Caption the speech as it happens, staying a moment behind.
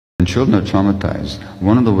When children are traumatized,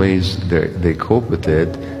 one of the ways they cope with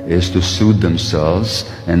it is to soothe themselves,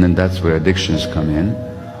 and then that's where addictions come in.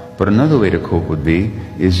 But another way to cope would be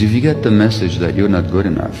is if you get the message that you're not good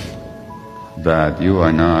enough, that you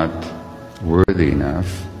are not worthy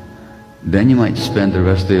enough, then you might spend the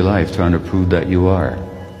rest of your life trying to prove that you are.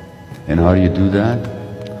 And how do you do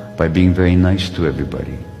that? By being very nice to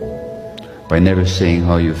everybody. By never saying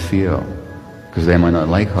how you feel, because they might not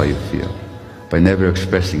like how you feel. By never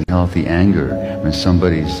expressing healthy anger when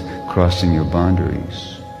somebody's crossing your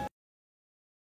boundaries.